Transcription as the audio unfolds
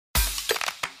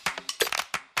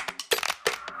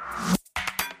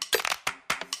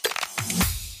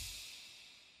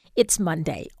It's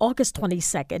Monday, August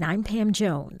 22nd. I'm Pam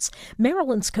Jones.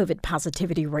 Maryland's COVID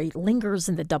positivity rate lingers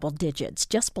in the double digits,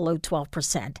 just below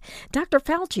 12%. Dr.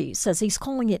 Fauci says he's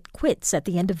calling it quits at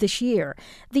the end of this year.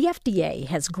 The FDA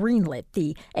has greenlit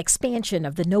the expansion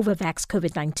of the Novavax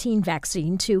COVID-19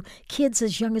 vaccine to kids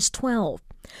as young as 12.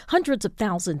 Hundreds of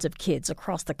thousands of kids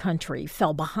across the country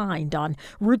fell behind on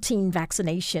routine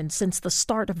vaccinations since the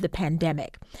start of the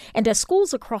pandemic. And as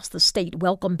schools across the state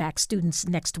welcome back students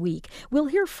next week, we'll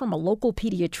hear from a local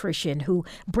pediatrician who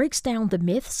breaks down the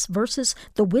myths versus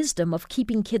the wisdom of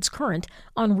keeping kids current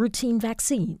on routine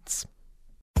vaccines.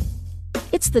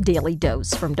 It's the Daily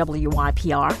Dose from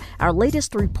WYPR, our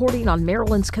latest reporting on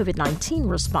Maryland's COVID-19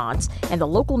 response and the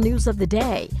local news of the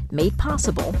day, made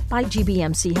possible by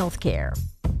GBMC Healthcare.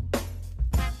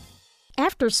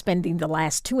 After spending the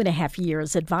last 2.5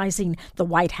 years advising the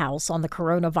White House on the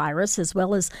coronavirus as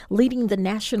well as leading the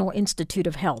National Institute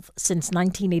of Health since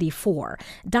 1984,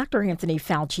 Dr. Anthony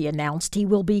Fauci announced he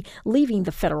will be leaving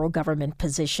the federal government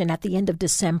position at the end of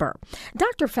December.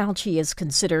 Dr. Fauci is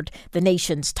considered the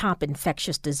nation's top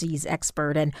infectious disease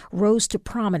expert and rose to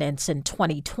prominence in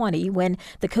 2020 when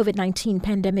the COVID-19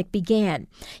 pandemic began.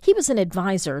 He was an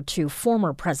advisor to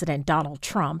former President Donald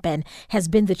Trump and has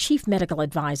been the chief medical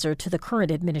advisor to the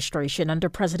current administration under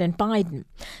President Biden.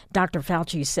 Dr.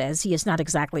 Fauci says he is not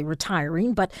exactly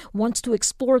retiring, but wants to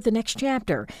explore the next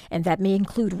chapter, and that may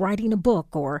include writing a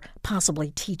book or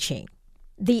possibly teaching.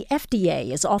 The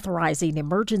FDA is authorizing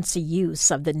emergency use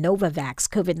of the Novavax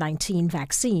COVID-19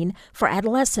 vaccine for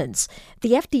adolescents.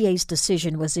 The FDA's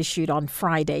decision was issued on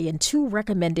Friday in 2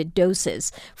 recommended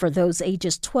doses for those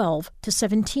ages 12 to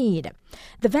 17.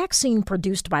 The vaccine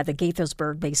produced by the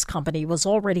Gaithersburg-based company was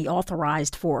already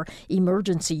authorized for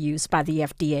emergency use by the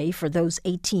FDA for those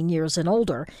 18 years and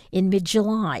older in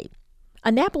mid-July.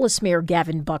 Annapolis Mayor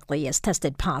Gavin Buckley has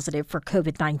tested positive for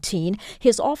COVID-19.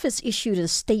 His office issued a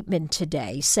statement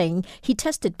today saying he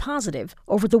tested positive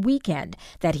over the weekend,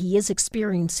 that he is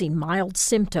experiencing mild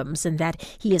symptoms and that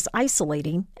he is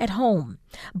isolating at home.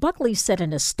 Buckley said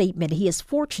in a statement he is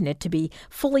fortunate to be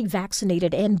fully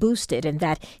vaccinated and boosted and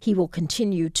that he will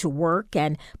continue to work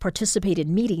and participate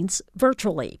in meetings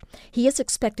virtually. He is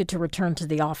expected to return to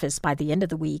the office by the end of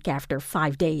the week after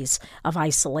 5 days of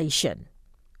isolation.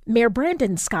 Mayor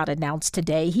Brandon Scott announced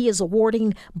today he is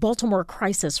awarding Baltimore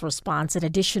Crisis Response an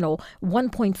additional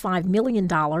 $1.5 million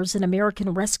in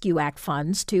American Rescue Act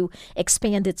funds to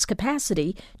expand its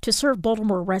capacity to serve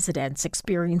Baltimore residents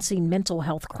experiencing mental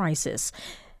health crisis.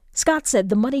 Scott said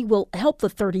the money will help the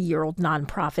 30-year-old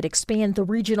nonprofit expand the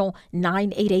regional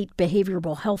 988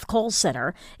 behavioral health call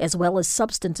center, as well as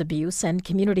substance abuse and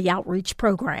community outreach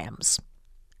programs.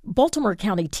 Baltimore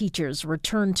County teachers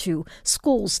returned to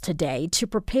schools today to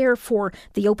prepare for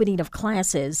the opening of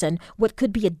classes and what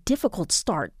could be a difficult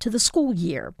start to the school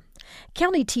year.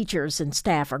 County teachers and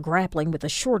staff are grappling with a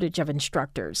shortage of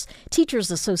instructors. Teachers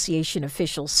Association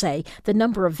officials say the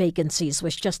number of vacancies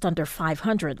was just under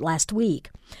 500 last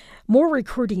week. More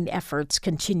recruiting efforts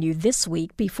continue this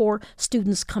week before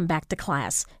students come back to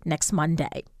class next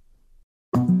Monday.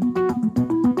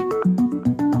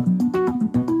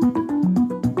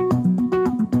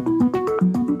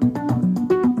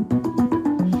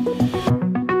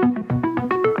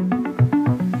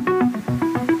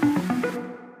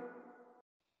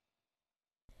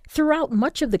 Throughout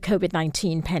much of the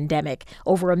COVID-19 pandemic,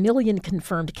 over 1 million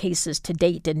confirmed cases to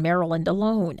date in Maryland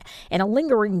alone, and a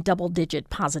lingering double-digit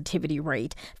positivity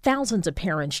rate, thousands of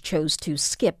parents chose to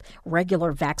skip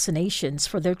regular vaccinations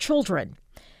for their children.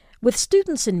 With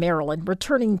students in Maryland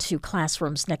returning to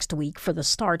classrooms next week for the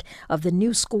start of the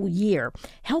new school year,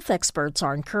 health experts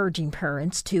are encouraging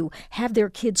parents to have their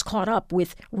kids caught up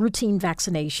with routine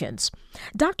vaccinations.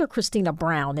 Dr. Christina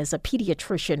Brown is a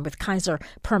pediatrician with Kaiser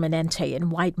Permanente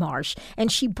in White Marsh,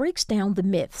 and she breaks down the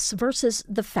myths versus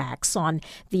the facts on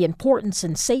the importance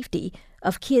and safety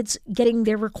of kids getting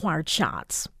their required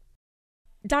shots.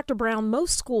 Dr. Brown,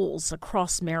 most schools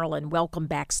across Maryland welcome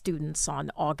back students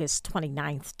on August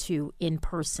 29th to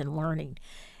in-person learning.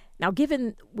 Now,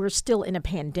 given we're still in a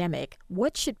pandemic,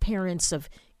 what should parents of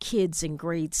kids in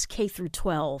grades K through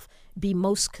 12 be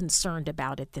most concerned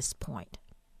about at this point?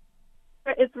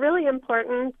 It's really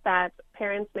important that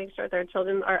parents make sure their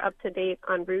children are up to date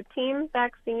on routine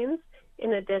vaccines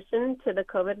in addition to the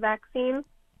COVID vaccine.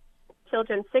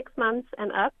 Children 6 months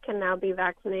and up can now be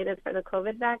vaccinated for the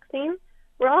COVID vaccine.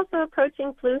 We're also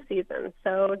approaching flu season,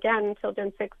 so again,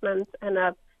 children 6 months and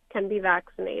up can be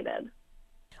vaccinated.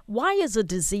 Why is a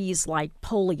disease like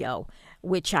polio,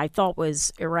 which I thought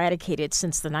was eradicated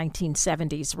since the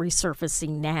 1970s,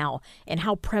 resurfacing now, and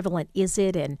how prevalent is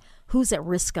it, and who's at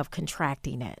risk of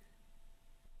contracting it?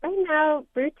 Right now,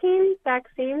 routine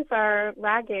vaccines are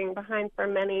lagging behind for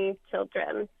many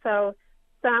children. So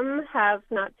some have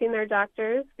not seen their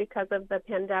doctors because of the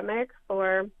pandemic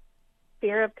for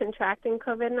fear of contracting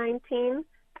COVID-19,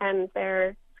 and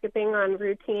they're skipping on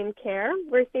routine care.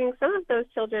 We're seeing some of those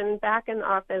children back in the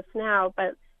office now,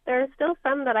 but there are still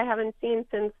some that I haven't seen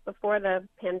since before the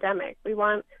pandemic. We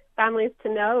want families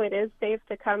to know it is safe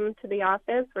to come to the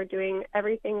office. We're doing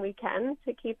everything we can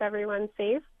to keep everyone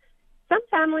safe. Some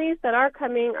families that are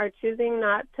coming are choosing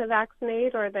not to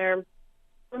vaccinate, or they're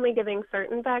only giving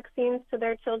certain vaccines to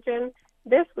their children.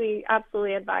 This we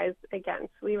absolutely advise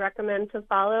against. We recommend to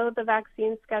follow the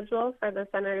vaccine schedule for the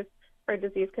Centers for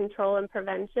Disease Control and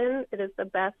Prevention. It is the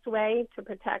best way to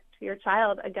protect your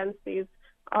child against these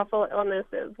awful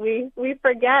illnesses. We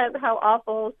forget how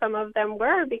awful some of them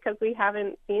were because we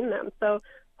haven't seen them. So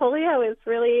polio is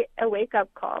really a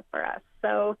wake-up call for us.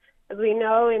 So as we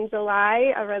know, in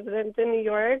July, a resident in New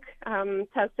York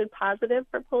tested positive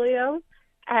for polio.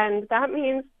 And that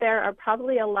means there are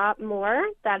probably a lot more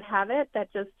that have it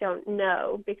that just don't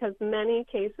know, because many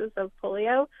cases of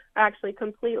polio are actually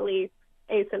completely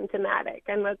asymptomatic.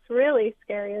 And what's really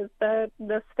scary is the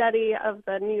study of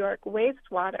the New York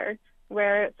wastewater,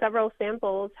 where several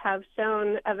samples have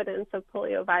shown evidence of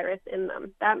poliovirus in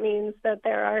them. That means that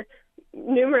there are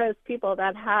numerous people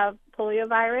that have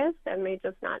poliovirus and may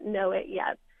just not know it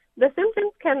yet. The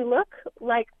symptoms can look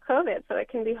like COVID, so it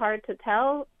can be hard to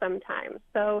tell sometimes.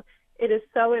 So it is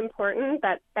so important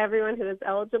that everyone who is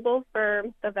eligible for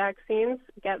the vaccines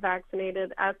get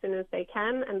vaccinated as soon as they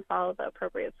can and follow the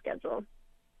appropriate schedule.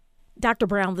 Dr.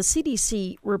 Brown, the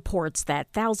CDC reports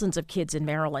that thousands of kids in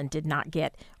Maryland did not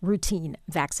get routine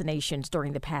vaccinations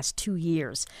during the past 2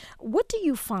 years. What do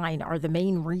you find are the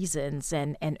main reasons,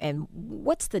 and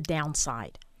what's the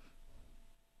downside?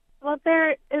 Well,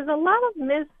 there is a lot of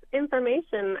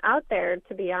misinformation out there,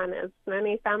 to be honest.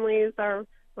 Many families are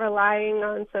relying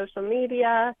on social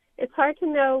media. It's hard to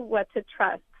know what to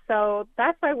trust. So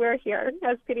that's why we're here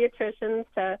as pediatricians,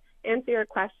 to answer your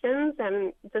questions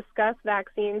and discuss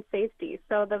vaccine safety.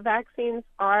 So the vaccines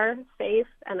are safe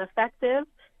and effective.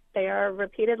 They are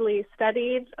repeatedly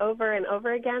studied over and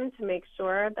over again to make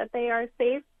sure that they are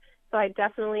safe. So I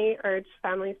definitely urge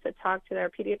families to talk to their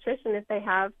pediatrician if they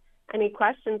have any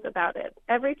questions about it.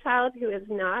 Every child who is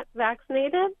not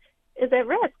vaccinated is at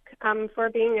risk for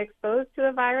being exposed to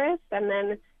a virus and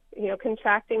then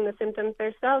contracting the symptoms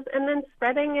themselves and then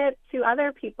spreading it to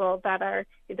other people that are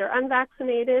either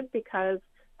unvaccinated because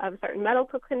of certain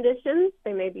medical conditions.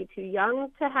 They may be too young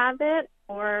to have it,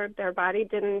 or their body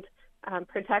didn't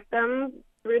protect them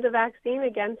through the vaccine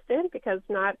against it, because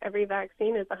not every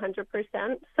vaccine is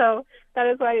 100%. So that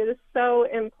is why it is so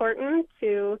important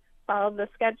to follow the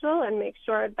schedule and make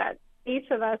sure that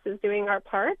each of us is doing our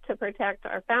part to protect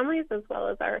our families as well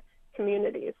as our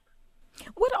communities.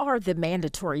 What are the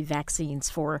mandatory vaccines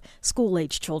for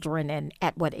school-age children, and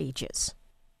at what ages?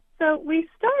 So we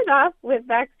start off with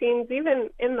vaccines even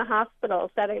in the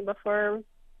hospital setting before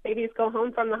babies go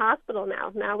home from the hospital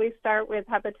now. Now we start with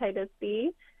hepatitis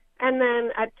B, and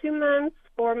then at 2 months,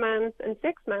 4 months, and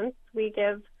 6 months, we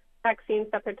give vaccines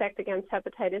that protect against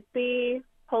hepatitis B,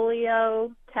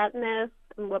 polio, tetanus,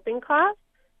 and whooping cough.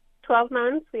 12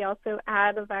 months, we also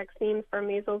add a vaccine for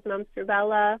measles, mumps,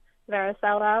 rubella,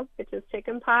 varicella, which is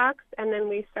chickenpox, and then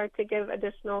we start to give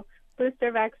additional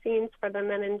booster vaccines for the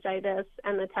meningitis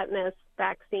and the tetanus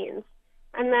vaccines.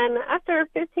 And then after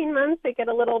 15 months, they get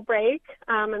a little break,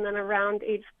 and then around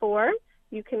age 4,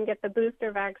 you can get the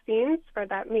booster vaccines for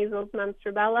that measles, mumps,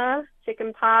 rubella,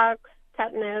 chickenpox,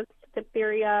 tetanus,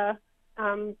 diphtheria,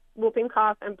 whooping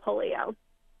cough, and polio.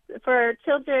 For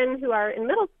children who are in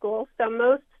middle school, so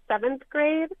most 7th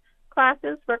grade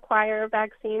classes require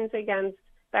vaccines against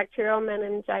bacterial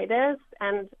meningitis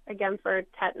and, again, for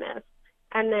tetanus.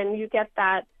 And then you get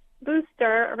that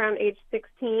booster around age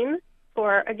 16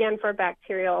 for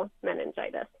bacterial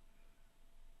meningitis.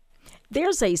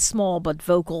 There's a small but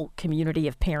vocal community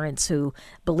of parents who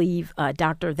believe,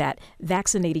 doctor, that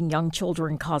vaccinating young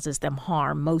children causes them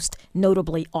harm, most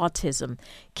notably autism.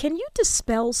 Can you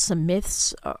dispel some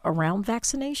myths around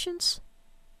vaccinations?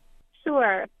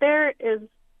 Sure. There is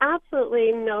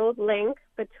absolutely no link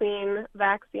between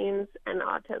vaccines and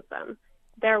autism.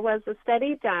 There was a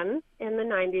study done in the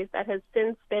 90s that has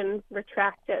since been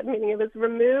retracted, meaning it was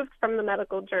removed from the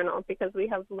medical journal because we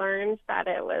have learned that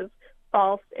it was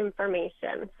false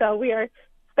information. So we are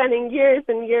spending years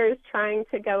and years trying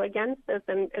to go against this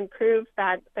and prove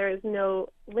that there is no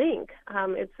link.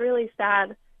 It's really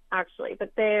sad, actually,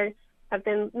 but there have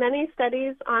been many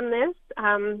studies on this,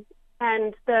 and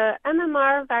the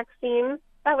MMR vaccine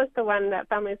that was the one that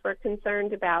families were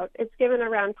concerned about. It's given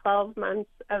around 12 months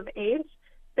of age.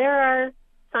 There are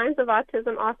signs of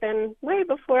autism often way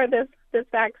before this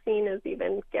vaccine is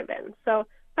even given. So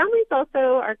families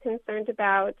also are concerned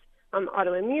about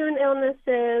autoimmune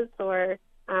illnesses or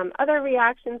other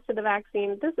reactions to the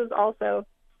vaccine. This is also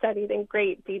studied in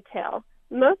great detail.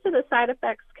 Most of the side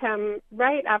effects come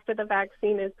right after the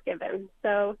vaccine is given.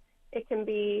 So it can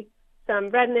be some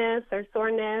redness or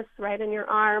soreness right in your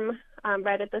arm,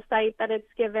 right at the site that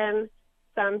it's given.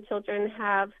 Some children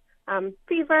have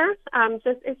fever.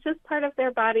 It's just part of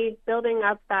their body building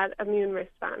up that immune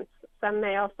response. Some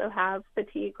may also have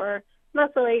fatigue or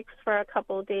muscle aches for a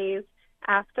couple of days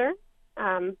after.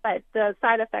 But the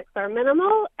side effects are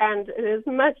minimal, and it is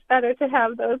much better to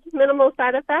have those minimal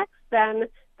side effects than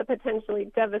the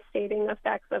potentially devastating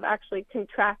effects of actually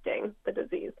contracting the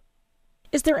disease.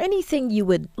 Is there anything you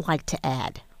would like to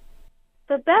add?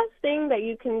 The best thing that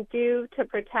you can do to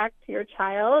protect your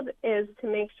child is to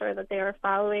make sure that they are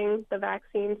following the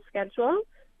vaccine schedule.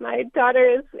 My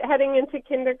daughter is heading into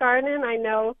kindergarten. I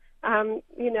know,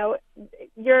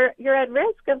 you're at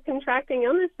risk of contracting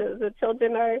illnesses. The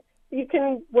children are. You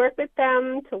can work with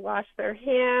them to wash their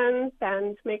hands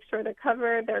and make sure to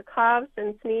cover their coughs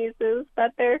and sneezes,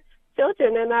 but they're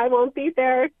children, and I won't be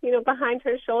there, behind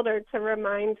her shoulder to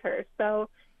remind her. So,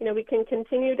 we can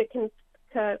continue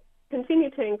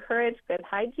to encourage good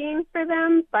hygiene for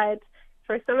them, but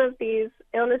for some of these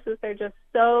illnesses, they're just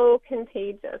so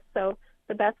contagious. So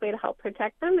the best way to help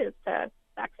protect them is to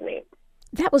vaccinate.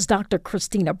 That was Dr.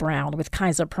 Christina Brown with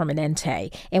Kaiser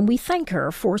Permanente, and we thank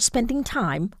her for spending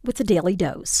time with the Daily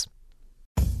Dose.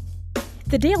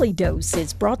 The Daily Dose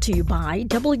is brought to you by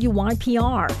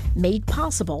WYPR, made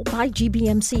possible by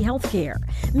GBMC Healthcare.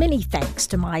 Many thanks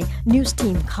to my news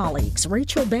team colleagues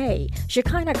Rachel Bay,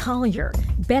 Shekinah Collier,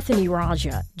 Bethany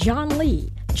Raja, John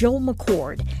Lee, Joel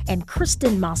McCord, and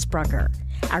Kristen Mossbrugger.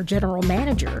 Our general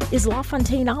manager is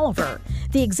LaFontaine Oliver.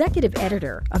 The executive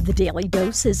editor of The Daily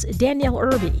Dose is Danielle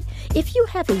Irby. If you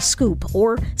have a scoop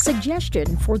or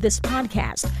suggestion for this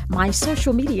podcast, my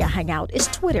social media hangout is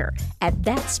Twitter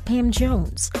 @That's Pam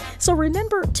Jones. So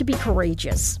remember to be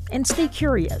courageous and stay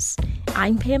curious.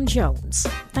 I'm Pam Jones.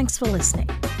 Thanks for listening.